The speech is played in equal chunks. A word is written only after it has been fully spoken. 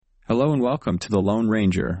Hello and welcome to The Lone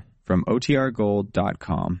Ranger from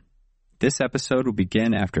OTRGold.com. This episode will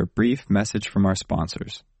begin after a brief message from our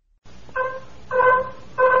sponsors.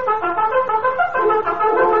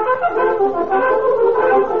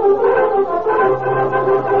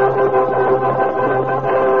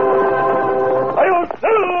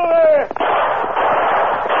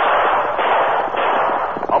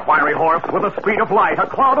 A fiery horse with the speed of light, a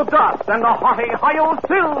cloud of dust, and a haughty Hi-Yo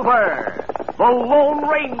Silver, the Lone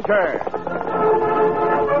Ranger.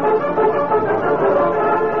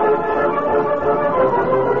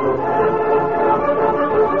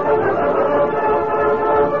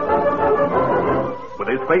 With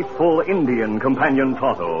his faithful Indian companion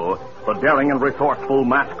Tonto, the daring and resourceful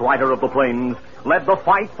masked rider of the plains led the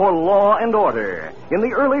fight for law and order in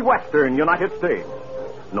the early western United States.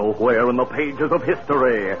 Nowhere in the pages of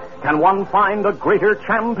history can one find a greater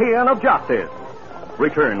champion of justice.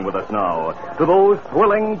 Return with us now to those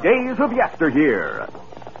thrilling days of yesteryear.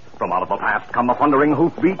 From out of the past come the thundering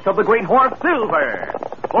hoofbeats of the great horse Silver.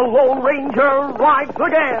 The Lone Ranger rides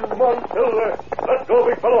again. Come on, Silver. Let's go,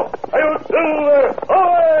 big fellow. Hi-yo, Silver.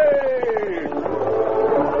 Away!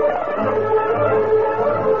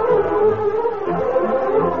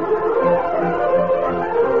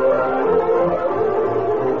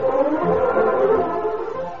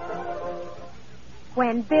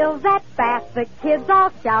 When Bill's at bat, the kids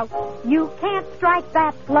all shout, "You can't strike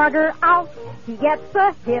that slugger out." He gets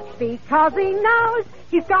a hit because he knows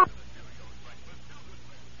he's got...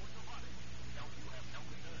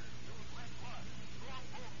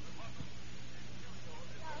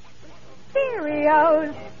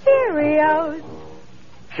 Cheerios, Cheerios.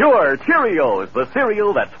 Sure, Cheerios, the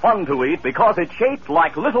cereal that's fun to eat because it's shaped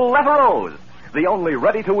like little letter O's. The only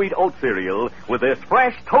ready-to-eat oat cereal with this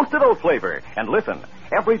fresh toasted oat flavor. And listen,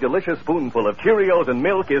 every delicious spoonful of Cheerios and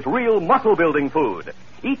milk is real muscle-building food.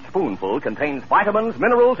 Each spoonful contains vitamins,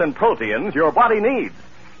 minerals, and proteins your body needs.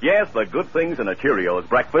 Yes, the good things in a Cheerios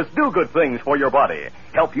breakfast do good things for your body.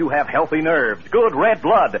 Help you have healthy nerves, good red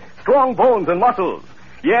blood, strong bones and muscles.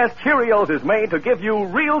 Yes, Cheerios is made to give you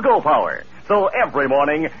real go power. So every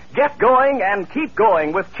morning, get going and keep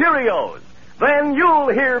going with Cheerios. Then you'll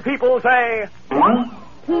hear people say,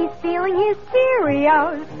 He's stealing his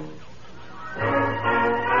Cheerios.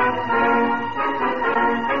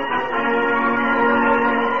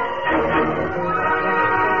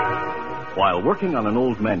 While working on an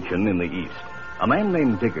old mansion in the East, a man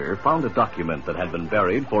named Digger found a document that had been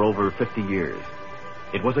buried for over 50 years.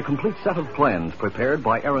 It was a complete set of plans prepared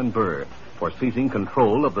by Aaron Burr for seizing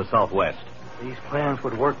control of the Southwest. These plans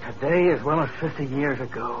would work today as well as 50 years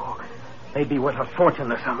ago. They'd be worth a fortune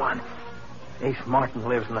to someone. Ace Martin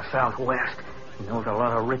lives in the Southwest. He knows a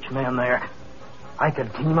lot of rich men there. I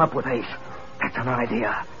could team up with Ace. That's an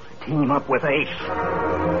idea. Team up with Ace.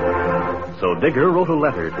 So Digger wrote a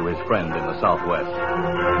letter to his friend in the Southwest.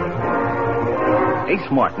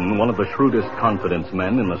 Ace Martin, one of the shrewdest confidence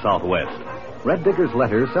men in the Southwest, read Digger's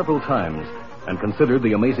letter several times and considered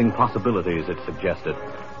the amazing possibilities it suggested.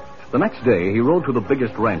 The next day, he rode to the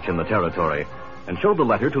biggest ranch in the territory and showed the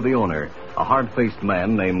letter to the owner, a hard-faced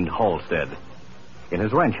man named Halstead. In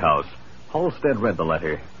his ranch house, Halstead read the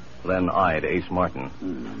letter, then eyed Ace Martin.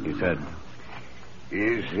 He said,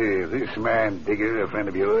 Is this man Digger a friend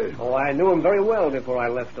of yours? Oh, I knew him very well before I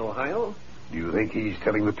left Ohio. Do you think he's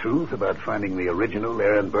telling the truth about finding the original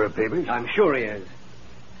Aaron Burr papers? I'm sure he is.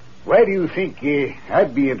 Why do you think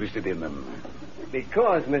I'd be interested in them?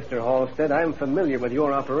 Because, Mr. Halstead, I'm familiar with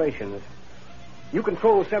your operations. You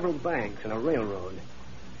control several banks and a railroad.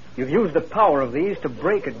 You've used the power of these to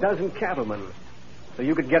break a dozen cattlemen, so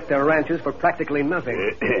you could get their ranches for practically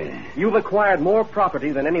nothing. You've acquired more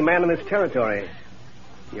property than any man in this territory.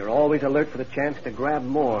 You're always alert for the chance to grab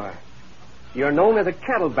more. You're known as a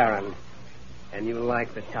cattle baron, and you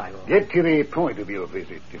like the title. Get to the point of your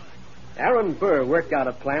visit. Aaron Burr worked out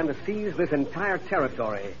a plan to seize this entire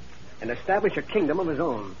territory and establish a kingdom of his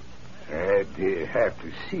own. I'd have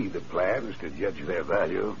to see the plans to judge their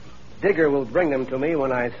value. Digger will bring them to me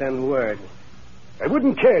when I send word. I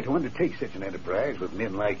wouldn't care to undertake such an enterprise with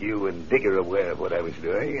men like you and Digger aware of what I was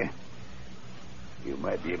doing. You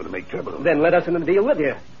might be able to make trouble. Then let us in the deal with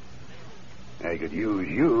you. I could use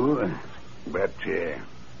you, but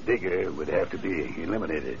Digger would have to be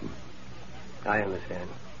eliminated. I understand.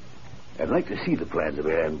 I'd like to see the plans of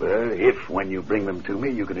Aaron Burr, if, when you bring them to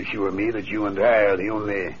me, you can assure me that you and I are the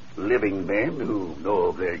only living men who know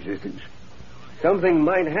of their existence. Something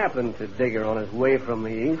might happen to Digger on his way from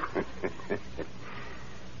the east.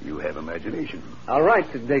 You have imagination. I'll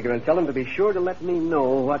write to Digger and tell him to be sure to let me know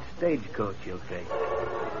what stagecoach you'll take.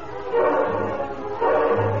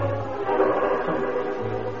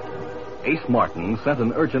 Ace Martin sent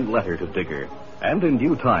an urgent letter to Digger, and in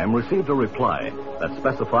due time received a reply that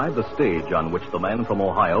specified the stage on which the man from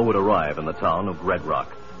Ohio would arrive in the town of Red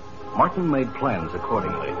Rock. Martin made plans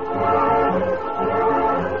accordingly.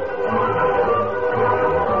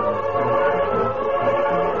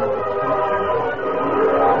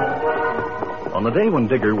 On the day when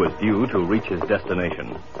Digger was due to reach his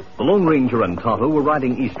destination, the Lone Ranger and Tonto were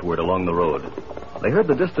riding eastward along the road. They heard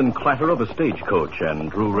the distant clatter of a stagecoach and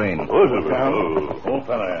drew rein. Old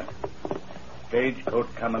fella. Stagecoach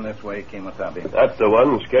coming this way, Kimasabi. That's the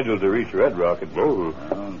one scheduled to reach Red Rock at noon.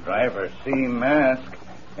 Well, driver, see mask.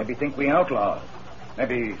 Maybe think we outlaws.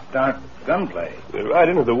 Maybe start gunplay. We'll ride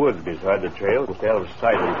into the woods beside the trail and stay out of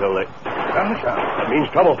sight until they... Gunshot. That means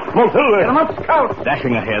trouble. Come on, Silver. Get 'em up, Scout.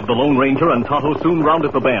 Dashing ahead, the Lone Ranger and Tonto soon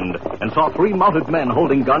rounded the bend and saw 3 mounted men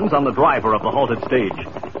holding guns on the driver of the halted stage.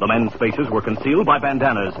 The men's faces were concealed by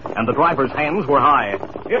bandanas, and the driver's hands were high.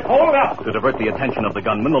 Get hold up. To divert the attention of the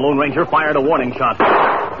gunman, the Lone Ranger fired a warning shot.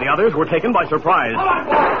 The others were taken by surprise. Hold on,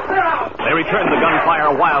 boys. Clear out. They returned the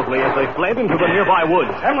gunfire wildly as they fled into the nearby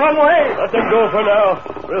woods. Them run away. Let them go for now.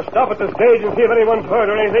 We'll stop at the stage and see if anyone's hurt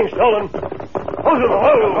or anything stolen.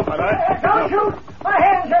 Don't shoot. My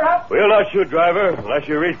hands are up. We'll not shoot, driver, unless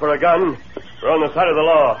you reach for a gun. We're on the side of the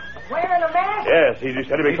law. Wearing a mask? Yes, easy,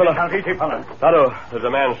 steady, big fella. Easy, fella. Tonto, there's a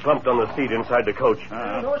man slumped on the seat inside the coach.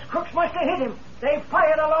 Those crooks must have hit him. They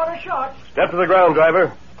fired a lot of shots. Step to the ground,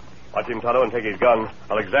 driver. Watch him, Tonto, and take his gun.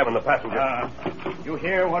 I'll examine the passenger. You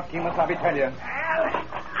hear what Kimasabi tell you?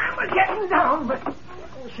 I'm getting down, but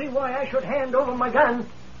don't see why I should hand over my gun.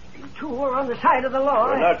 You two are on the side of the law.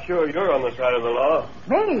 We're not sure you're on the side of the law.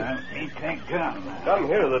 Me? Me take gun. Come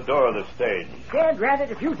here to the door of the stage. Dad, rat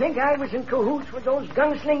it, if you think I was in cahoots with those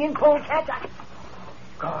gunslinging polecats,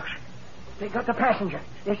 Gosh, they got the passenger.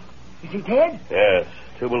 Is he dead? Yes,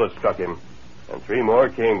 2 bullets struck him, and 3 more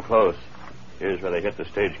came close. Here's where they hit the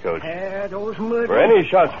stagecoach. Those murderers. Were any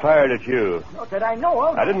shots fired at you? Not that I know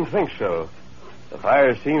of. I didn't think so. The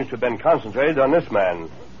fire seems to have been concentrated on this man.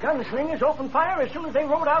 Gunslingers opened fire as soon as they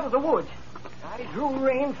rode out of the woods. I drew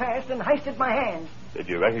rein fast and hoisted my hands. Did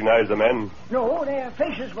you recognize the men? No, their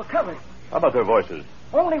faces were covered. How about their voices?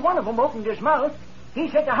 Only one of them opened his mouth. He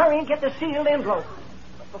said to hurry and get the sealed envelope.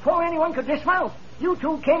 But before anyone could dismount, you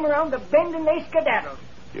two came around the bend and they skedaddled.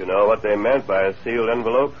 You know what they meant by a sealed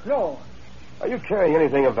envelope? No. Are you carrying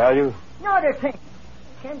anything of value? Not a thing.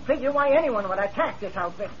 Can't figure why anyone would attack this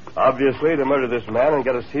outfit. Obviously to murder this man and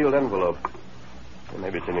get a sealed envelope. Or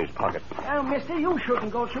maybe it's in his pocket. Now, mister, you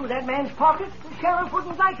shouldn't go through that man's pocket. The sheriff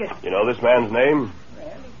wouldn't like it. You know this man's name?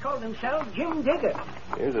 Well, he called himself Jim Digger.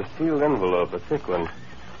 Here's a sealed envelope, a thick one.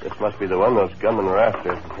 This must be the one those gunmen were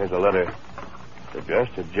after. Here's a letter. It's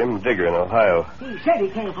addressed to Jim Digger in Ohio. He said he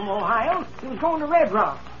came from Ohio. He was going to Red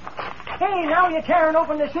Rock. Hey, now you're tearing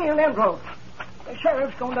open the sealed envelope. The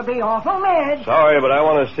sheriff's going to be awful mad. Sorry, but I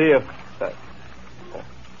want to see if...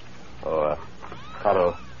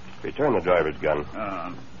 Tonto, return the driver's gun.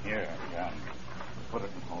 Here, gun. Put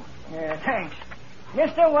it in holster. Yeah, thanks.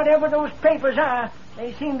 Mister, whatever those papers are,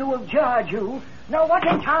 they seem to have jarred you. Now, what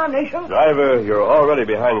in tarnation? Driver, you're already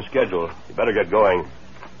behind schedule. You better get going.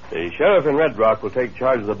 The sheriff in Red Rock will take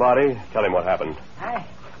charge of the body. Tell him what happened. I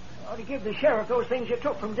ought to give the sheriff those things you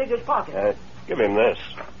took from Digger's pocket. Give him this.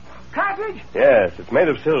 Cartridge? Yes, it's made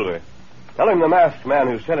of silver. Tell him the masked man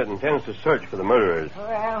who sent it intends to search for the murderers.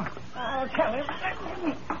 Well, I'll tell him.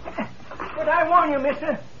 But I warn you,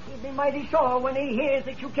 mister, he'll be mighty sore when he hears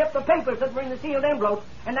that you kept the papers that were in the sealed envelope.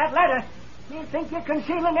 And that letter, he'll think you're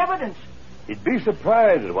concealing evidence. He'd be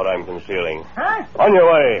surprised at what I'm concealing. Huh? On your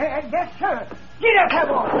way. Yes, sir. Get up,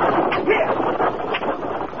 Pebble. Get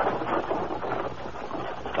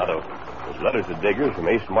Tonto, there's letters to Digger from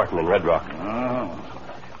Ace Martin in Red Rock. Oh.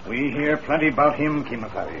 We hear plenty about him,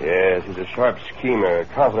 Kimasabi. Yes, he's a sharp schemer, a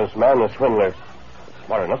confidence man, and a swindler.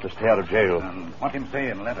 Smart enough to stay out of jail. What him say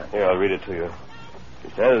in the letter? Here, I'll read it to you. He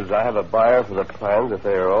says, I have a buyer for the plans if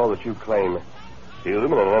they are all that you claim. Seal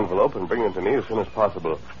them in an envelope and bring them to me as soon as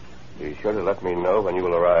possible. Be sure to let me know when you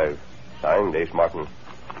will arrive. Signed, Ace Martin.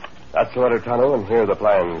 That's the letter, Tonto, and here are the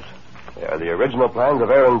plans. They are the original plans of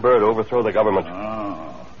Aaron Burr to overthrow the government.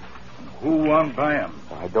 Oh. Who won't buy them?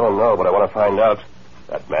 I don't know, but I want to find out.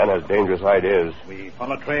 That man has dangerous ideas. We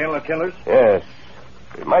follow trail of killers? Yes.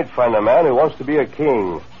 We might find a man who wants to be a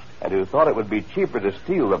king and who thought it would be cheaper to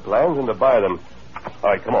steal the plans than to buy them. All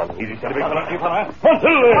right, come on. Easy, steady, big fella. Come on,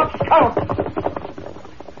 Silver! Out!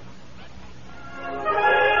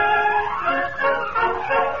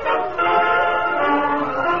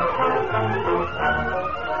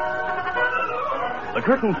 The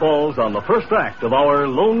curtain falls on the first act of our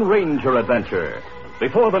Lone Ranger adventure.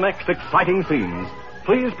 Before the next exciting scenes,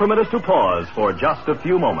 please permit us to pause for just a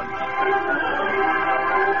few moments.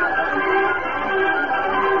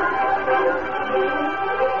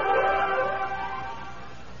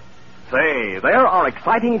 Say, there are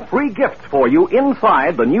exciting free gifts for you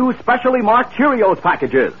inside the new specially marked Cheerios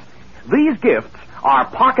packages. These gifts are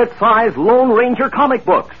pocket-sized Lone Ranger comic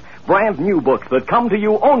books, brand new books that come to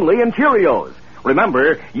you only in Cheerios.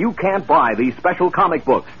 Remember, you can't buy these special comic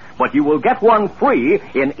books, but you will get one free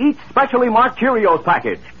in each specially marked Cheerios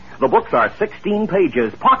package. The books are 16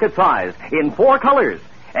 pages, pocket-sized, in 4 colors,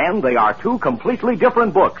 and they are 2 completely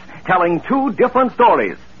different books telling 2 different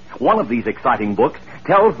stories. One of these exciting books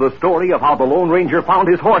tells the story of how the Lone Ranger found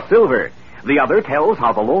his horse Silver. The other tells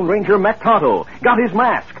how the Lone Ranger met Tonto, got his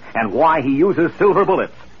mask, and why he uses silver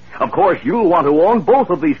bullets. Of course, you'll want to own both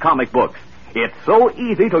of these comic books. It's so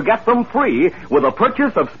easy to get them free with a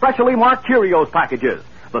purchase of specially marked Cheerios packages.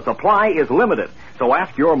 The supply is limited, so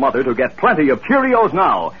ask your mother to get plenty of Cheerios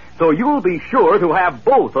now, so you'll be sure to have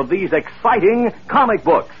both of these exciting comic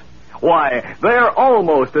books. Why, they're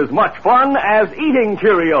almost as much fun as eating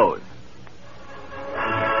Cheerios.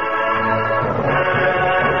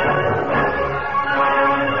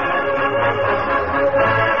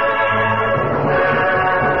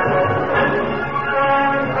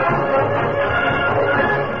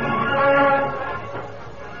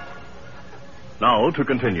 Now to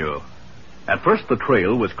continue. At first the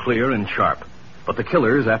trail was clear and sharp, but the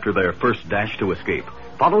killers, after their first dash to escape,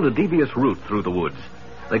 followed a devious route through the woods.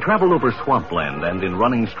 They traveled over swampland and in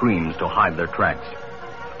running streams to hide their tracks.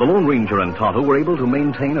 The Lone Ranger and Tonto were able to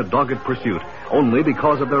maintain a dogged pursuit only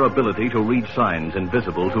because of their ability to read signs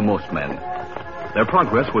invisible to most men. Their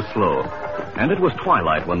progress was slow, and it was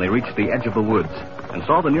twilight when they reached the edge of the woods and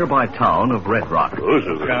saw the nearby town of Red Rock.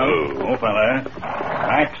 Oh, fella.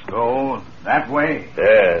 Tracks go that way.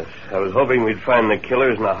 Yes, I was hoping we'd find the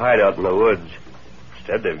killers in a hideout in the woods.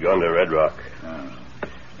 Instead, they've gone to Red Rock.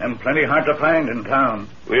 Them plenty hard to find in town.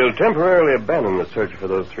 We'll temporarily abandon the search for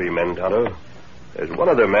those 3 men, Tonto. There's one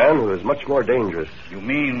other man who is much more dangerous. You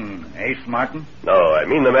mean Ace Martin? No, I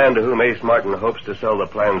mean the man to whom Ace Martin hopes to sell the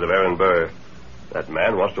plans of Aaron Burr. That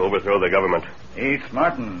man wants to overthrow the government. Ace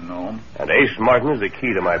Martin, no. And Ace Martin is the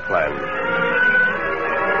key to my plan.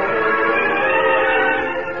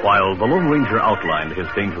 While the Lone Ranger outlined his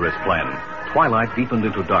dangerous plan, twilight deepened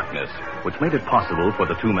into darkness, which made it possible for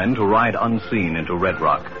the 2 men to ride unseen into Red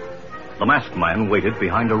Rock. The masked man waited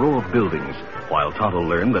behind a row of buildings, while Tonto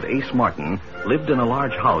learned that Ace Martin lived in a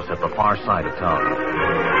large house at the far side of town.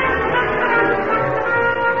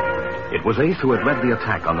 It was Ace who had led the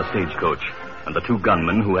attack on the stagecoach, and the 2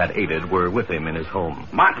 gunmen who had aided were with him in his home.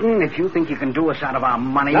 Martin, if you think you can do us out of our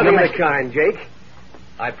money... Nothing of the kind, Jake.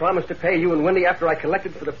 I promised to pay you and Wendy after I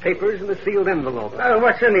collected for the papers in the sealed envelope.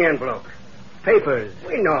 what's in the envelope? Papers.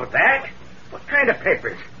 We know that. What kind of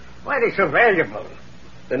papers? Why are they so valuable?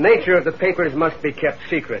 The nature of the papers must be kept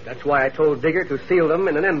secret. That's why I told Digger to seal them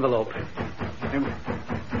in an envelope.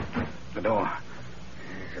 The door.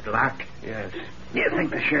 Is it locked? Yes. Do you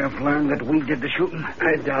think the sheriff learned that we did the shooting?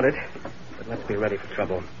 I doubt it. But let's be ready for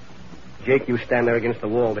trouble. Jake, you stand there against the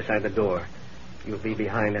wall beside the door. You'll be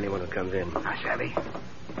behind anyone who comes in. I savvy.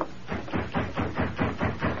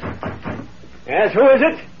 Yes, who is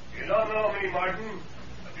it? You don't know me, Martin,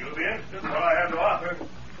 but you'll be interested in what I have to offer.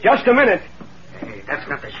 Just a minute. Hey, that's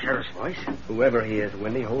not the sheriff's voice. Whoever he is,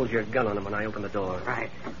 Wendy, hold your gun on him when I open the door. Right.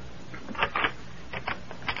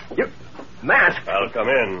 Yep. Mask. I'll come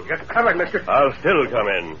in. You're covered, mister. I'll still come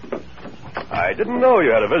in. I didn't know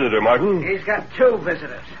you had a visitor, Martin. He's got 2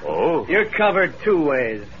 visitors. Oh? You're covered 2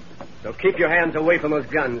 ways. So keep your hands away from those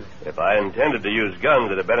guns. If I intended to use guns,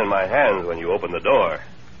 it'd have been in my hands when you opened the door.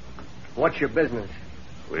 What's your business?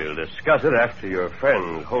 We'll discuss it after your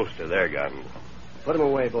friends holster their guns. Put them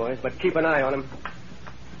away, boys, but keep an eye on them.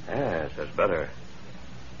 Yes, that's better.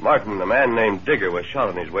 Martin, a man named Digger, was shot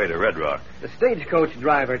on his way to Red Rock. The stagecoach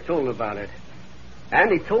driver told about it.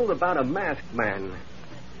 And he told about a masked man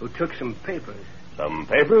who took some papers. Some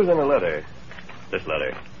papers and a letter. This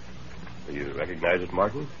letter. Do you recognize it,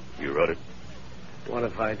 Martin? You wrote it. What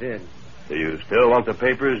if I did? Do you still want the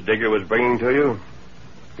papers Digger was bringing to you?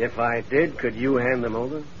 If I did, could you hand them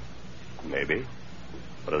over? Maybe.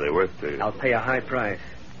 What are they worth to you? I'll pay a high price.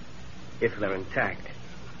 If they're intact.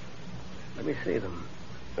 Let me see them.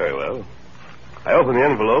 Very well. I opened the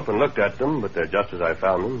envelope and looked at them, but they're just as I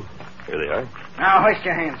found them. Here they are. Now, hoist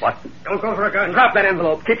your hands. What? Don't go for a gun. Drop that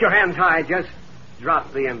envelope. Keep your hands high. Just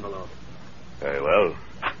drop the envelope. Very well.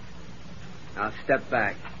 Now step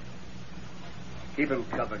back. Keep him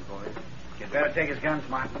covered, boys. You'd better take his guns,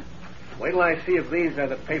 Martin. Wait till I see if these are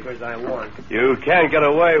the papers I want. You can't get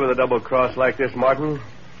away with a double cross like this, Martin.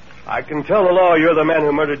 I can tell the law you're the man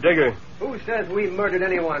who murdered Digger. Who says we murdered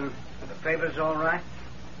anyone? Are the papers all right?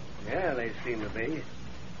 Yeah, they seem to be.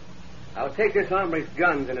 I'll take this hombre's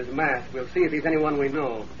guns and his mask. We'll see if he's anyone we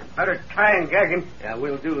know. Better try and gag him. Yeah,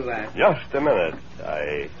 we'll do that. Just a minute.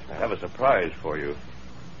 I have a surprise for you.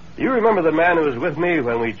 Do you remember the man who was with me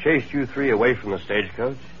when we chased you three away from the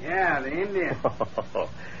stagecoach? Yeah, the Indian.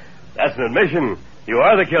 That's an admission. You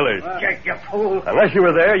are the killers. Jake, you fool. Unless you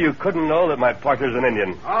were there, you couldn't know that my partner's an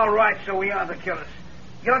Indian. All right, so we are the killers.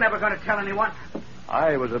 You're never going to tell anyone?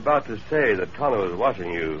 I was about to say that Tonto was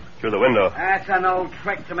watching you through the window. That's an old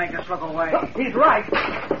trick to make us look away. He's right.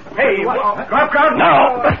 Hey, drop guard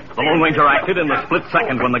Now, the Lone Ranger acted in the split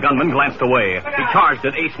second when the gunman glanced away. He charged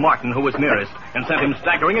at Ace Martin, who was nearest, and sent him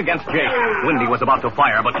staggering against Jake. Windy was about to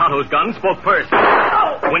fire, but Tonto's gun spoke first.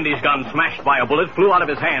 Windy's gun, smashed by a bullet, flew out of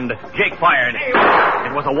his hand. Jake fired.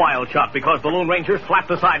 It was a wild shot because the Lone Ranger slapped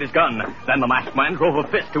aside his gun. Then the masked man drove a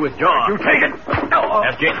fist to his jaw. You take it. No.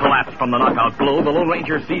 As Jake collapsed from the knockout blow, the Lone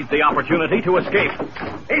Ranger seized the opportunity to escape.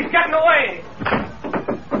 He's getting away.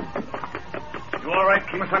 You all right,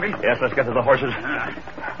 Kimasabi? Yes, let's get to the horses.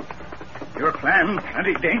 Your plan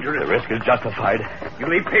plenty dangerous. The risk is justified. You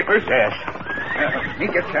leave papers? Yes.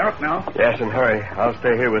 Meet your sheriff now. Yes, and hurry. I'll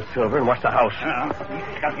stay here with Silver and watch the house.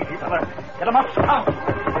 Easy, fella. Get him up, Scout.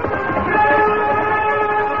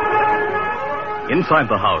 Inside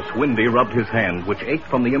the house, Windy rubbed his hand, which ached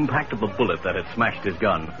from the impact of the bullet that had smashed his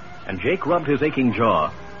gun. And Jake rubbed his aching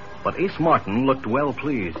jaw. But Ace Martin looked well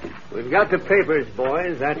pleased. We've got the papers,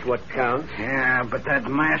 boys. That's what counts. Yeah, but that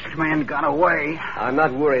masked man got away. I'm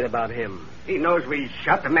not worried about him. He knows we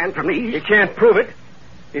shot the man from the east. You can't prove it.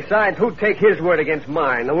 Besides, who'd take his word against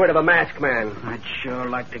mine, the word of a masked man? I'd sure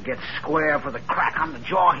like to get square for the crack on the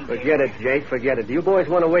jaw he Forget it, Jake, forget it. Do you boys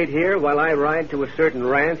want to wait here while I ride to a certain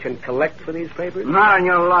ranch and collect for these papers? Not on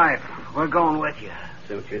your life. We're going with you.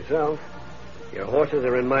 Suit yourself. Your horses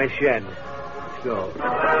are in my shed. Let's go.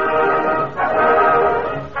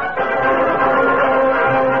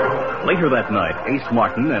 Later that night, Ace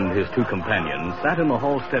Martin and his two companions sat in the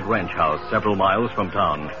Halstead ranch house several miles from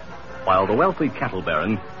town, while the wealthy cattle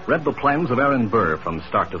baron read the plans of Aaron Burr from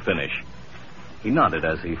start to finish. He nodded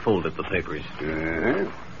as he folded the papers.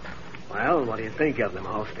 Well, what do you think of them,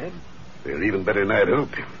 Halstead? They're even better than I'd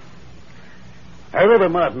hoped. However,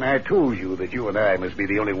 Martin, I told you that you and I must be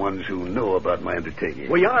the only ones who know about my undertaking.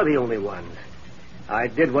 We are the only ones. I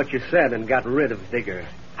did what you said and got rid of Digger.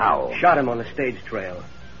 How? Shot him on the stage trail.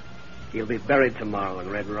 He'll be buried tomorrow in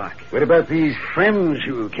Red Rock. What about these friends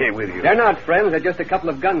who came with you? They're not friends. They're just a couple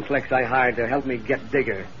of gunflicks I hired to help me get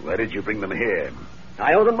Digger. Why did you bring them here?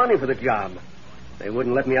 I owe them money for the job. They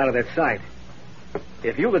wouldn't let me out of their sight.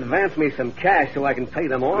 If you'll advance me some cash so I can pay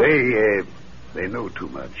them off... They know too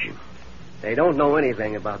much. They don't know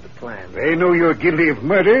anything about the plan. They know you're guilty of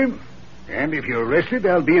murder, and if you're arrested,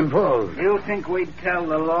 I'll be involved. You think we'd tell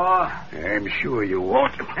the law? I'm sure you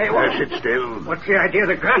won't. Hey, what? Sit still. What's the idea of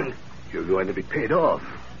the gun? You're going to be paid off.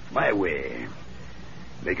 My way.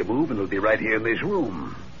 Make a move, and it'll be right here in this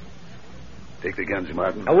room. Take the guns,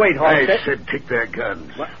 Martin. Oh, wait, Halstead. I said take their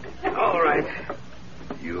guns. What? All right.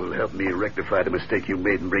 You'll help me rectify the mistake you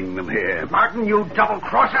made in bringing them here. Martin, you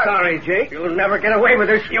double-crosser. Sorry, Jake. You'll never get away with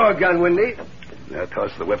this. Your gun, Windy. Now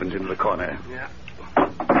toss the weapons into the corner. Yeah.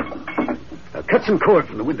 Now cut some cord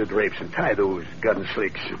from the window drapes and tie those gun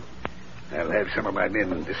slicks. I'll have some of my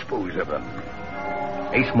men dispose of them.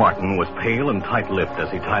 Ace Martin was pale and tight-lipped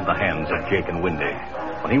as he tied the hands of Jake and Windy.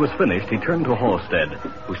 When he was finished, he turned to Halstead,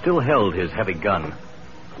 who still held his heavy gun.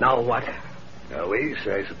 Now what? Now, Ace,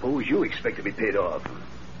 I suppose you expect to be paid off.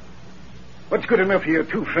 What's good enough for your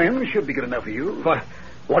two friends should be good enough for you.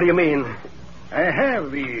 What do you mean? I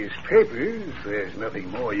have these papers. There's nothing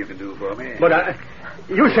more you can do for me. But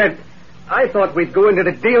you said... I thought we'd go into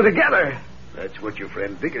the deal together. That's what your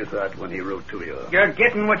friend Digger thought when he wrote to you. You're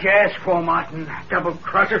getting what you asked for, Martin.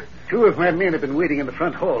 Double-crosser. Two of my men have been waiting in the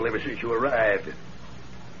front hall ever since you arrived.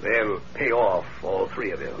 They'll pay off, all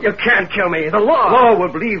three of you. You can't kill me. The law... The law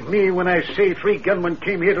will believe me when I say 3 gunmen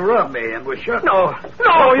came here to rob me and were shot. No,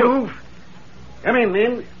 you... Move. Come in,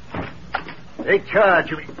 men. Take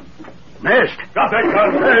charge of me. Masked. Drop that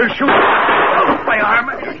gun. I'll shoot. My arm.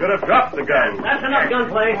 You should have dropped the gun. That's enough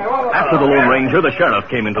gunplay. After the Lone Ranger, the sheriff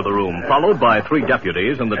came into the room, followed by 3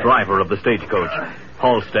 deputies and the driver of the stagecoach.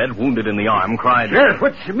 Halstead, wounded in the arm, cried... Sheriff,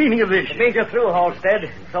 what's the meaning of this? It means you're through,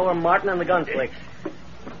 Halstead. So are Martin and the gunflicks.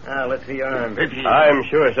 Now, let's see your arm. I'm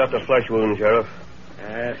sure it's just a flesh wound, Sheriff.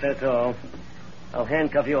 Yes, that's all. I'll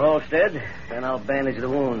handcuff you, Halstead, and I'll bandage the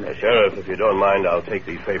wound. Sheriff, if you don't mind, I'll take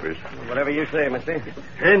these papers. Whatever you say, mister.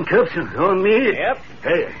 Handcuffs on me? Yep.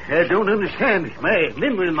 I don't understand. My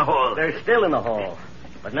men were in the hall. They're still in the hall.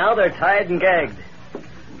 But now they're tied and gagged.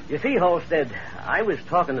 You see, Halstead, I was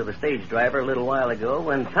talking to the stage driver a little while ago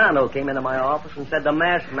when Tonto came into my office and said the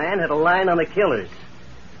masked man had a line on the killers.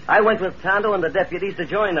 I went with Tonto and the deputies to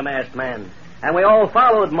join the masked man, and we all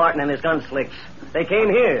followed Martin and his gunslicks. They came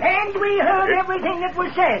here. And we heard everything that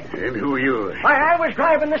was said. And who are you? I was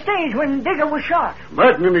driving the stage when Digger was shot.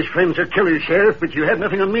 Martin and his friends are killers, Sheriff, but you had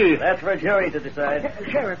nothing on me. That's for a jury to decide.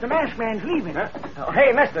 Sheriff, the masked man's leaving. Huh? Oh,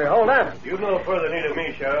 hey, mister, hold on. You've no further need of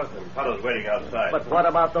me, Sheriff, and Tonto's waiting outside. But what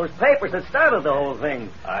about those papers that started the whole thing?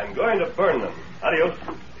 I'm going to burn them. Adios.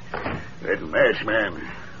 That masked man,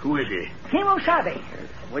 who is he? Kimosabe.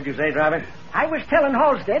 What'd you say, driver? I was telling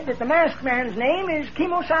Halstead that the masked man's name is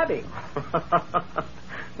Kimosabe.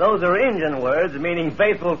 Those are Indian words meaning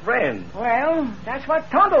faithful friend. Well, that's what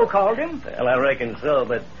Tonto called him. Well, I reckon so,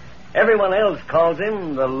 but everyone else calls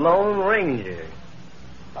him the Lone Ranger.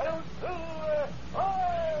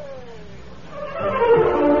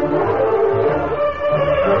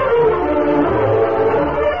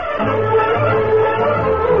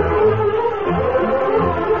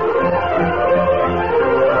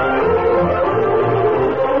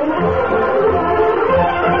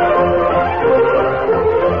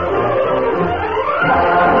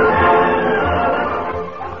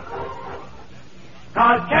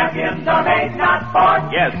 Champions are made, not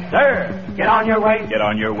born. Yes, sir. Get on your way. Get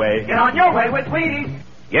on your way. Get on your way with Wheaties.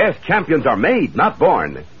 Yes, champions are made, not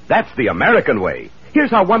born. That's the American way.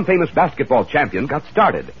 Here's how one famous basketball champion got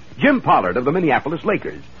started. Jim Pollard of the Minneapolis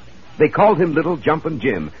Lakers. They called him Little Jumpin'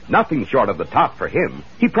 Jim. Nothing short of the top for him.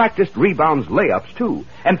 He practiced rebounds, layups, too,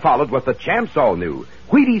 and followed what the champs all knew.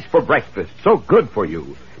 Wheaties for breakfast, so good for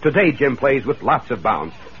you. Today, Jim plays with lots of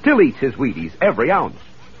bounce. Still eats his Wheaties every ounce.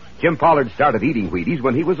 Jim Pollard started eating Wheaties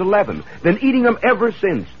when he was 11, then eating them ever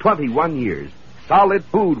since, 21 years. Solid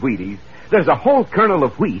food Wheaties. There's a whole kernel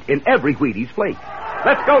of wheat in every Wheaties flake.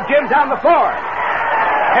 Let's go, Jim, down the floor.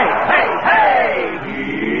 Hey, hey,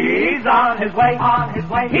 hey! He's on his way, on his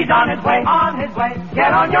way. He's on his way, on his way.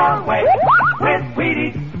 Get on your way with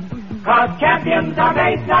Wheaties. 'Cause champions are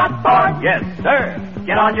made, not born. Yes, sir.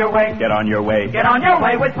 Get on your way. Get on your way. Get on your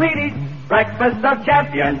way with Wheaties. Breakfast of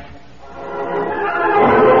champions.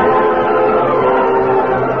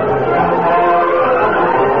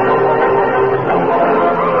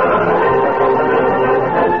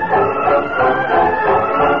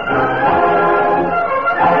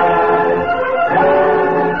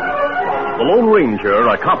 The Lone Ranger,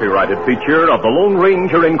 a copyrighted feature of the Lone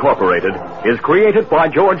Ranger Incorporated, is created by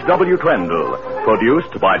George W. Trendle,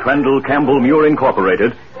 produced by Trendle Campbell Muir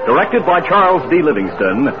Incorporated, directed by Charles D.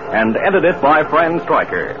 Livingston, and edited by Fran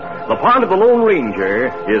Stryker. The part of the Lone Ranger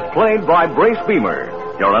is played by Brace Beamer.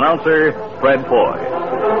 Your announcer, Fred Foy.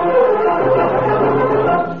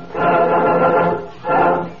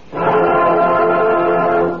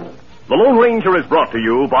 The Lone Ranger is brought to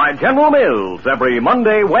you by General Mills every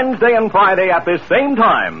Monday, Wednesday, and Friday at this same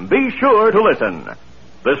time. Be sure to listen.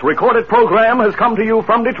 This recorded program has come to you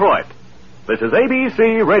from Detroit. This is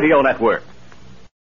ABC Radio Network.